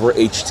brands were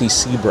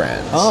HTC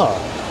brands.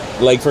 Oh.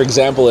 Like for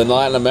example, in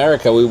Latin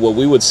America, what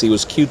we would see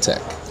was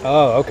QTech.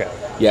 Oh, okay.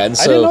 Yeah, and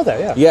so I didn't know that,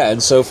 yeah. Yeah,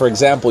 and so for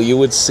example, you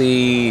would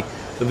see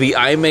the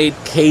iMate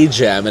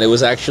K-Jam, and it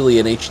was actually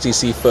an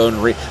HTC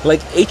phone. Like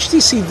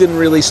HTC didn't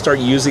really start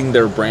using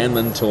their brand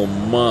until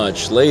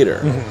much later.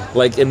 Mm-hmm.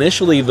 Like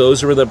initially,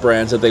 those were the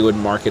brands that they would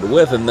market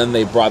with, and then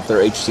they brought their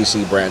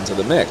HTC brand to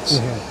the mix.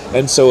 Mm-hmm.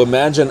 And so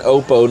imagine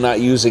Oppo not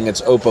using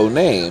its Oppo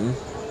name,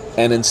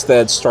 and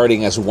instead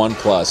starting as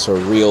OnePlus or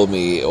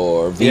Realme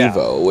or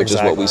Vivo, Yeah, which is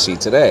what we see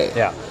today.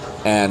 Yeah.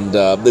 And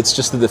it's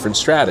just a different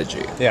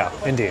strategy. Yeah,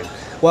 indeed.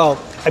 Well,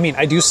 I mean,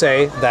 I do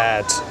say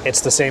that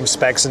it's the same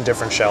specs in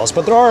different shells,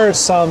 but there are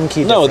some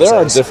key No, differences. there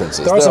are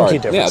differences. There are some key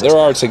differences. Yeah, there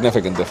are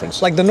significant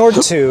differences. Like the Nord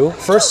 2,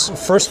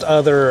 first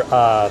other,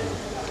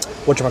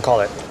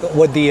 whatchamacallit,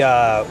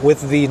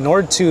 with the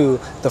Nord 2,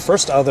 the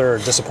first other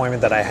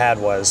disappointment that I had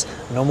was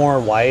no more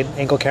wide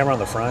angle camera on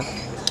the front.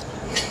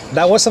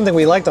 That was something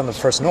we liked on the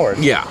first Nord.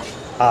 yeah.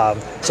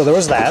 So there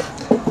was that.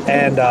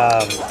 And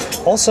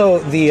also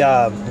the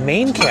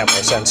main camera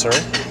sensor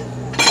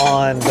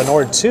on the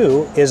Nord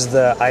 2 is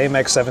the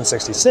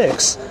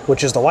IMX766,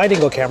 which is the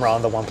wide-angle camera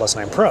on the OnePlus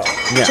 9 Pro.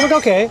 Yeah. So like,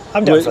 okay,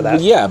 I'm down for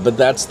that. Yeah, but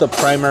that's the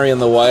primary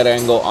and the wide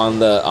angle on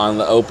the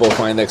Oppo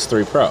Find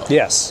X3 Pro.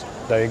 Yes,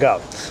 there you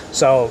go.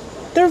 So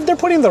they're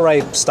putting the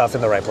right stuff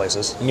in the right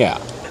places. Yeah.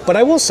 But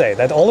I will say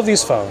that all of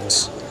these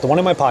phones, the one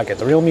in my pocket,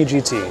 the Realme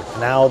GT,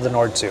 now the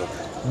Nord 2,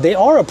 they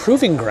are a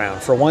proving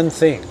ground for one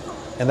thing,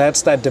 and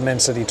that's that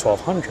Dimensity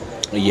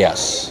 1200.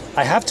 Yes.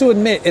 I have to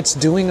admit, it's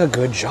doing a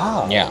good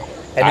job. Yeah.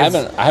 And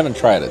I haven't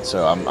tried it,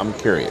 so I'm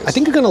curious. I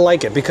think you're gonna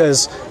like it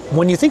because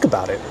when you think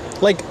about it,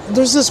 like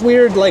there's this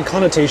weird like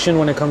connotation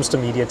when it comes to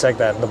MediaTek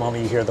that the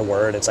moment you hear the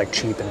word, it's like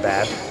cheap and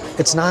bad.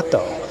 It's not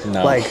though.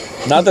 no, Like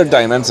not their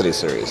Dimensity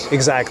series.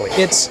 exactly.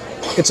 It's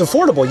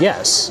affordable,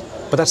 yes,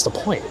 but that's the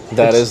point.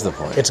 That It's- is the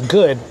point. It's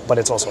good, but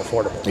it's also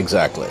affordable.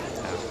 Exactly.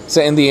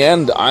 So in the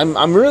end,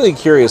 I'm really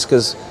curious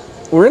because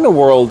we're in a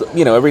world,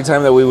 every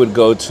time that we would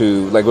go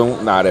to,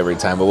 not every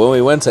time, but when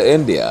we went to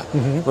India,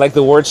 like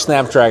the word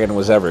Snapdragon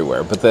was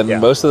everywhere. But then Yeah.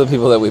 most of the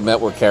people that we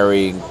met were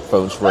carrying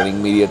phones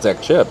running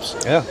MediaTek chips.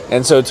 Yeah.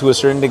 And so to a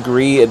certain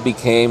degree, it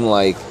became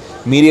like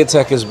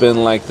MediaTek has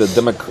been like the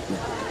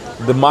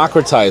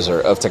democratizer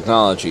of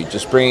technology,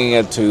 just bringing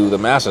it to the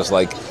masses.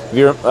 Like,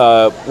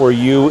 were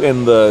you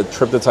in the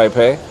trip to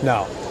Taipei?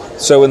 No.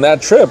 So in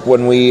that trip,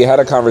 when we had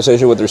a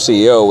conversation with their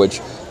CEO, which,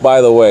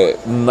 by the way,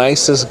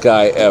 nicest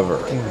guy ever,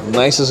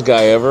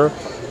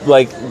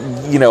 like,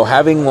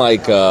 having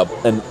like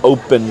an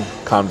open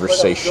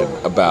conversation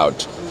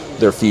about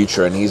their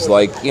future. And he's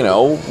like,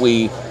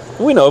 we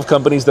we know of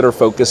companies that are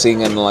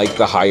focusing in like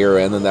the higher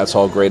end, and that's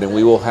all great, and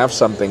we will have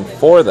something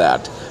for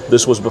that.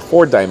 This was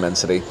before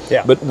Dimensity,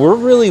 Yeah. but we're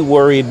really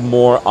worried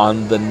more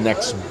on the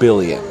next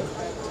billion,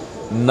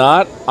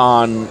 not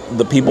on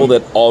the people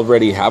that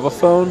already have a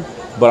phone,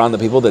 but on the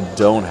people that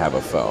don't have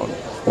a phone.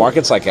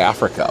 Markets like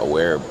Africa,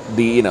 where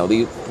the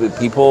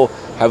people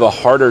have a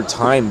harder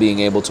time being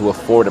able to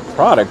afford a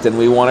product, and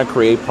we want to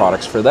create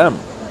products for them.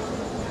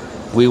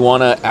 We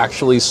want to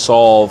actually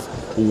solve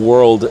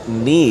world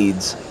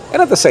needs,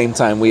 and at the same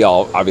time, we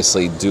all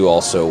obviously do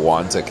also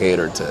want to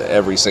cater to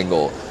every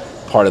single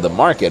part of the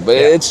market. But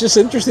it's just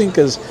interesting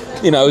because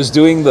I was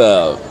doing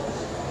the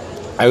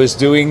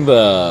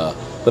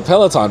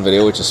Peloton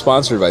video, which is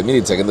sponsored by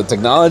MediaTek, and the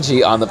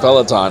technology on the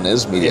Peloton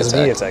is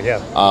MediaTek. It's MediaTek,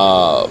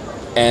 yeah.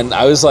 And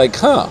I was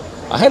like,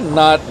 I had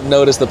not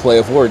noticed the play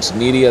of words,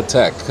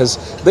 MediaTek, because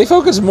they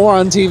focus more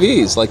on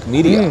TVs, like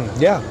media.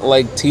 Yeah.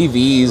 Like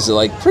TVs,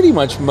 like pretty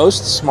much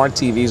most smart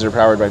TVs are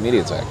powered by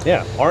MediaTek.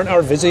 Yeah. Aren't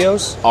our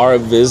Vizios? Are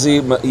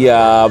Vizio?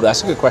 Yeah,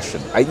 that's a good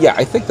question. I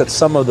think that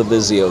some of the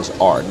Vizios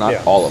are, not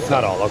all of them.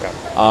 Not all, okay.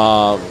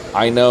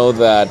 I know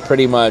that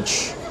pretty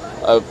much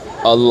a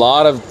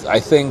lot of,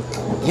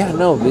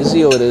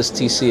 Vizio it is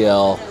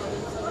TCL.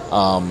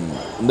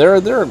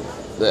 They're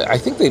I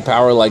think they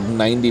power like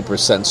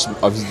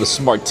 90% of the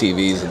smart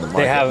TVs in the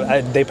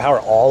market. They power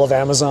all of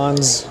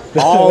Amazon's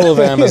all of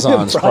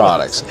Amazon's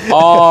products.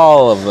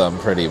 All of them,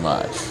 pretty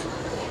much.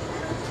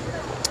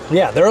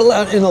 Yeah, they're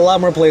in a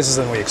lot more places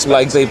than we expect.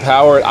 Like they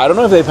powered. I don't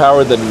know if they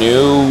powered the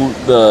new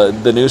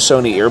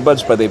Sony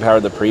earbuds, but they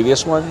powered the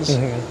previous ones.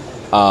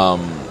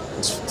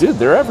 Dude,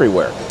 they're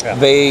everywhere.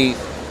 Yeah.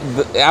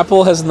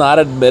 Apple has not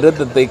admitted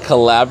that they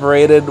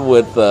collaborated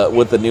with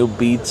the new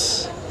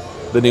Beats.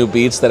 The new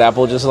Beats that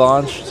Apple just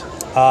launched?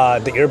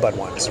 The earbud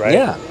ones, right?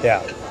 Yeah.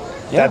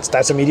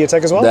 That's a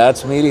MediaTek as well?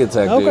 That's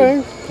MediaTek, dude. Okay.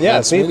 Yeah,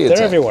 that's see, MediaTek.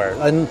 they're everywhere.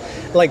 And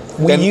like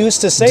we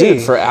used to say...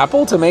 Dude, for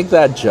Apple to make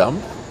that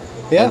jump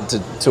and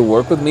to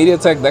work with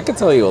MediaTek, that could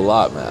tell you a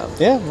lot, man.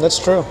 Yeah, that's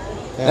true.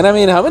 Yeah. And I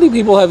mean, how many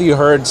people have you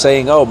heard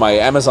saying, oh, my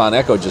Amazon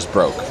Echo just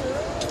broke?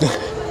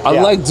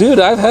 I'm like,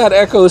 dude, I've had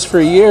Echoes for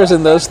years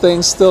and those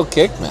things still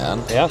kick,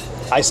 man. Yeah.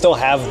 I still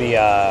have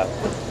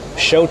the...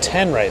 Show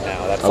 10 right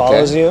now that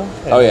follows you.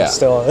 Oh yeah,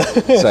 still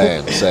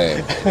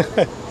same.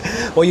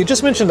 Well, you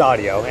just mentioned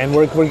audio, and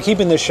we're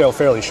keeping this show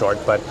fairly short.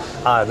 But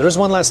there's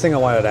one last thing I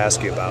wanted to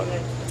ask you about.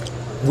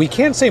 We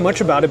can't say much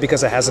about it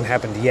because it hasn't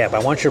happened yet.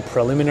 But I want your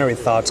preliminary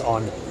thoughts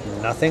on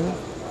Nothing.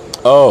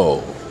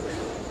 Oh,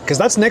 because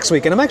that's next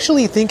week, and I'm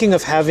actually thinking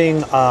of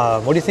having.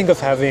 What do you think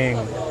of having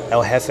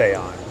El Jefe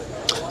on?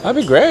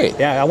 That'd be great.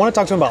 Yeah, I want to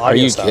talk to him about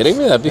audio stuff. Are you kidding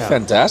me? That'd be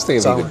fantastic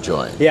if he could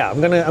join. Yeah, I'm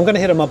gonna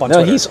hit him up on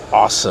Twitter. No, he's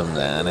awesome,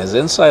 man. His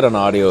insight on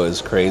audio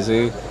is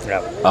crazy.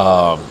 Yeah.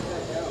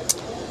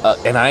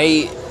 And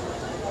I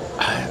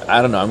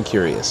don't know. I'm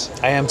curious.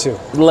 I am too.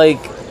 Like,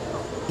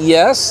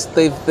 yes,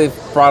 they've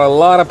brought a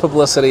lot of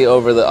publicity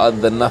over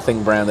the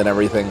Nothing brand and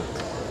everything.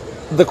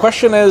 The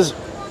question is,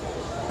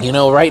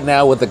 right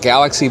now with the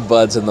Galaxy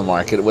Buds in the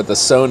market, with the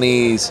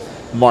Sony's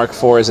Mark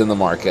IVs in the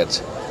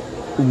market,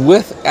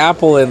 with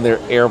Apple and their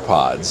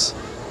AirPods,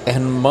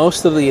 and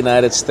most of the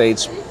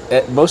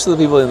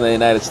people in the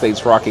United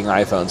States rocking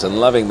iPhones and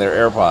loving their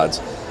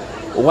AirPods,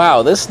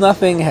 wow, this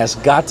Nothing has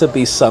got to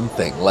be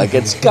something. Like,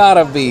 it's got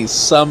to be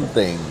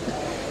something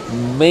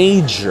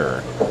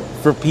major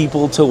for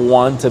people to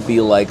want to be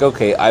like,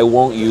 okay, I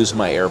won't use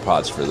my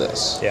AirPods for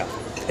this. Yeah.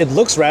 It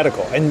looks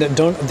radical. And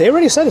they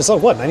already said it's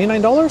like, what,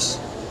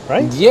 $99?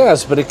 Right?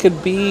 Yes, but it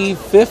could be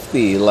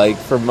 $50.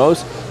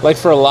 Like,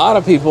 for a lot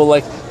of people,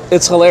 like,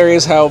 it's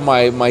hilarious how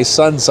my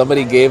son,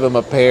 somebody gave him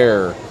a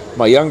pair,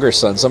 my younger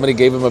son, somebody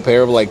gave him a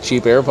pair of like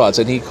cheap AirPods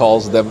and he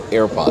calls them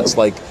AirPods.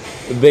 Like,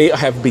 they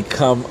have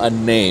become a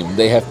name.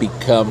 They have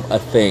become a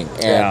thing.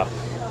 And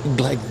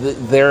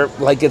they're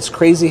like, it's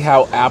crazy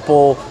how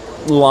Apple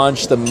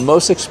launched the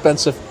most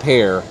expensive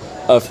pair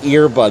of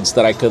earbuds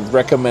that I could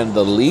recommend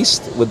the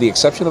least, with the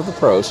exception of the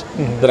Pros,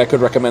 that I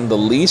could recommend the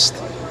least,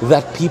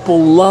 that people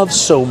love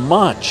so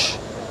much.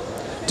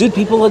 Dude,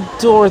 people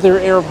adore their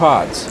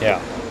AirPods.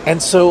 Yeah. And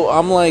so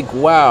I'm like,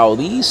 wow,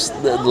 these,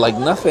 like,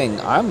 Nothing,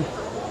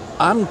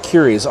 I'm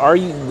curious.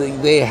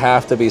 They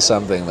have to be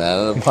something,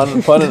 man.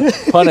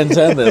 Pun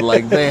intended.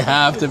 Like, they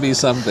have to be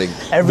something.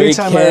 They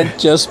can't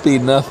just be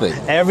Nothing.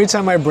 Every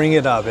time I bring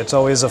it up, it's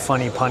always a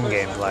funny pun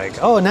game.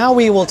 Like, oh, now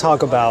we will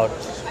talk about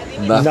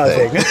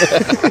nothing.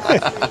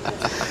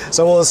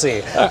 So we'll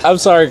see. I'm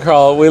sorry,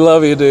 Carl. We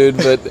love you, dude.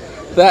 But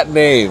that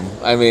name,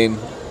 I mean...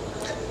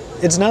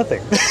 It's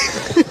Nothing.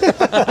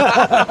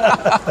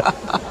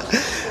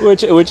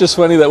 Which is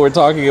funny that we're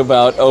talking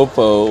about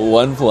Oppo,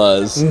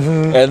 OnePlus,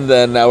 and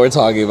then now we're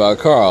talking about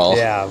Carl.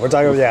 Yeah, we're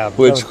talking about,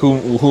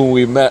 whom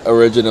we met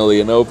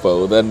originally in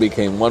Oppo, then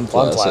became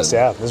OnePlus. OnePlus,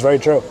 yeah, it's very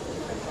true.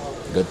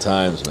 Good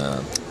times,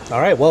 man. All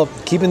right, well,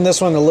 keeping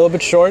this one a little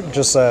bit short,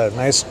 just a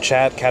nice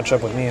chat, catch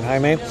up with me and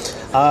Jaime.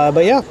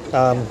 But yeah,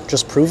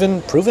 just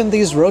proving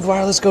these Rode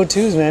Wireless Go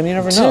 2s, man. You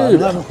never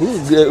know.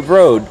 Dude,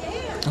 Rode,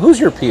 Who's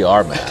your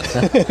PR man?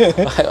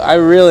 I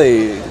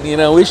really,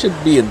 we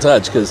should be in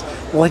touch because,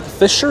 like,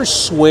 Fisher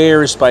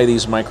swears by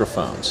these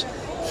microphones.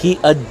 He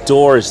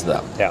adores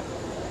them. Yeah.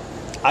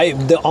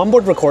 The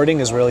onboard recording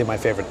is really my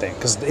favorite thing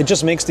because it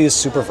just makes these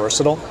super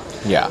versatile.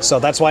 Yeah. So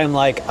that's why I'm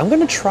like, I'm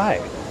going to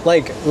try.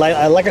 Like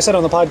I said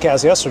on the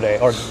podcast yesterday,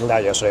 or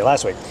not yesterday,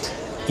 last week,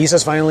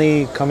 Issa's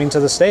finally coming to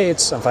the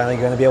States. I'm finally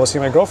going to be able to see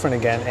my girlfriend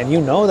again. And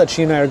you know that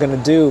she and I are going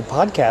to do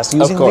podcasts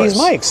using these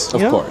mics.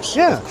 Of course.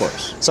 Yeah. Of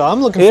course. So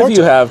I'm looking forward to it. If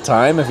you have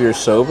time, if you're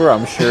sober,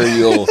 I'm sure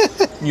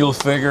you'll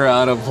figure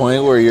out a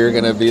point where you're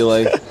going to be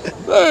like,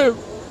 hey,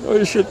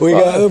 we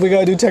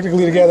gotta do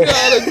technically together.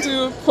 Gotta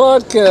do a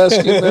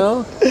podcast,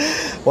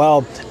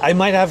 Well, I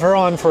might have her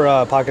on for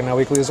Pocket Now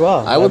Weekly as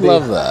well. I would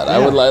love that. Yeah. I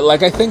would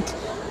like. I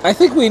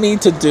think we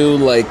need to do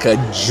like a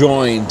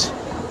joint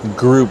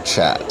group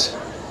chat.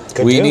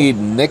 We need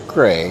Nick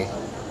Gray.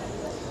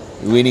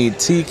 We need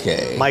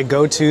TK. My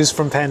go-tos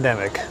from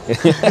Pandemic.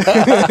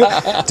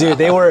 Dude,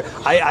 they were.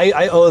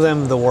 I owe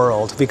them the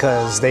world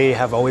because they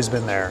have always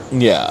been there.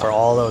 Yeah. For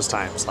all those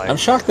times. I'm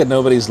shocked that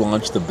nobody's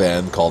launched a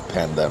band called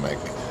Pandemic.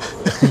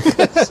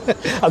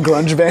 A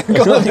grunge band,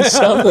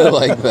 something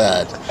like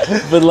that.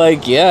 But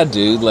like, yeah,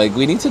 dude, like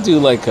we need to do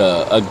like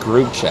a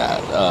group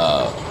chat.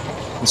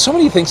 So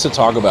many things to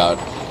talk about.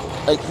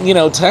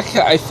 Tech.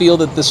 I feel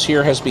that this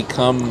year has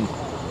become.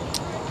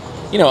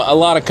 A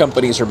lot of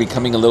companies are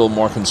becoming a little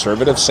more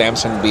conservative.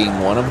 Samsung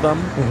being one of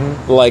them.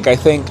 Mm-hmm. Like,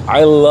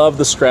 I love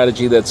the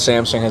strategy that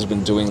Samsung has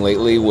been doing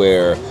lately,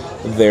 where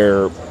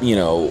they're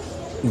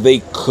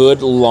they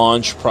could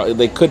launch.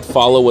 They could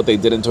follow what they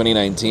did in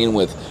 2019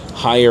 with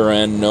higher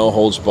end, no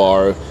holds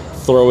bar,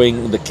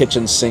 throwing the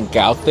kitchen sink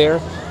out there.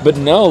 But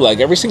no, like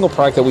every single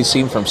product that we've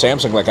seen from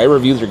Samsung, like I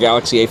reviewed their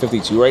Galaxy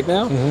A52 right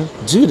now.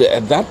 Mm-hmm. Dude,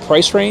 at that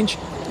price range,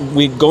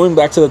 going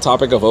back to the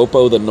topic of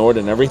Oppo, the Nord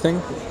and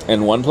everything,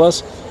 and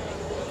OnePlus,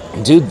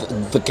 dude,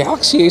 the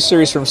Galaxy A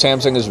series from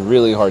Samsung is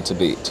really hard to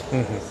beat.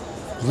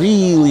 Mm-hmm.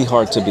 Really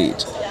hard to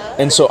beat.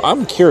 And so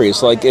I'm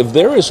curious, like if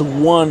there is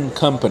one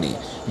company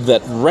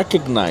that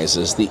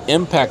recognizes the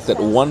impact that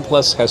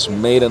OnePlus has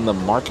made in the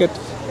market,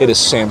 it is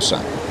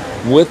Samsung.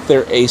 With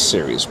their A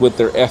series, with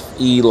their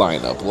FE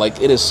lineup,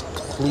 like it is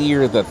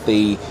clear that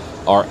they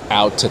are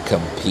out to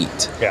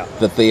compete. Yeah.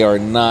 That they are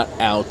not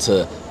out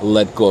to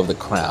let go of the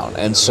crown.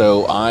 And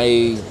so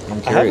I'm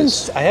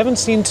curious. I haven't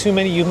seen too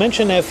many. You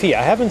mentioned FE.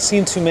 I haven't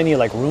seen too many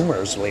like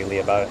rumors lately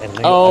about it.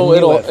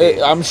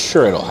 I'm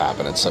sure it'll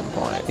happen at some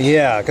point.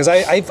 Yeah, because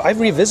I've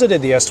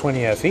revisited the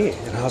S20 FE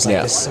and I was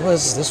like,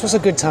 this was a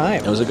good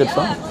time. It was a good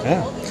fun.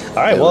 Yeah. All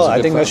right. Well,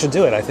 I think that should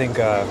do it. I think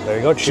there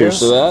you go. Cheers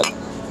to that.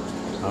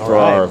 For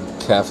our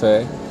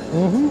cafe.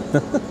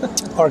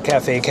 Mm-hmm. Our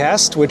cafe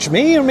cast, which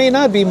may or may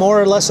not be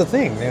more or less a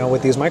thing,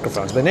 with these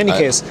microphones. But in any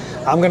case,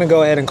 I'm going to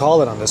go ahead and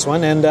call it on this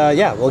one. And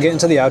we'll get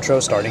into the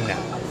outro starting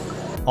now.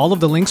 All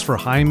of the links for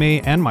Jaime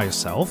and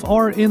myself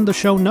are in the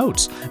show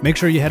notes. Make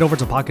sure you head over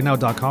to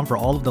PocketNow.com for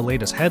all of the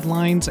latest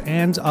headlines,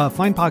 and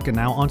find Pocket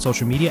Now on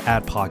social media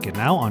at Pocket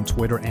Now on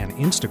Twitter and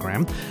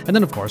Instagram. And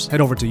then, of course,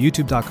 head over to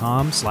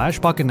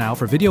YouTube.com/PocketNow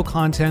for video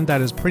content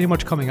that is pretty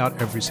much coming out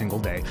every single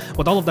day.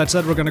 With all of that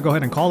said, we're going to go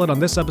ahead and call it on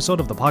this episode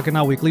of the Pocket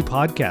Now Weekly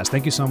Podcast.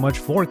 Thank you so much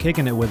for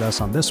kicking it with us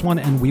on this one,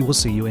 and we will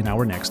see you in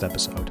our next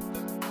episode.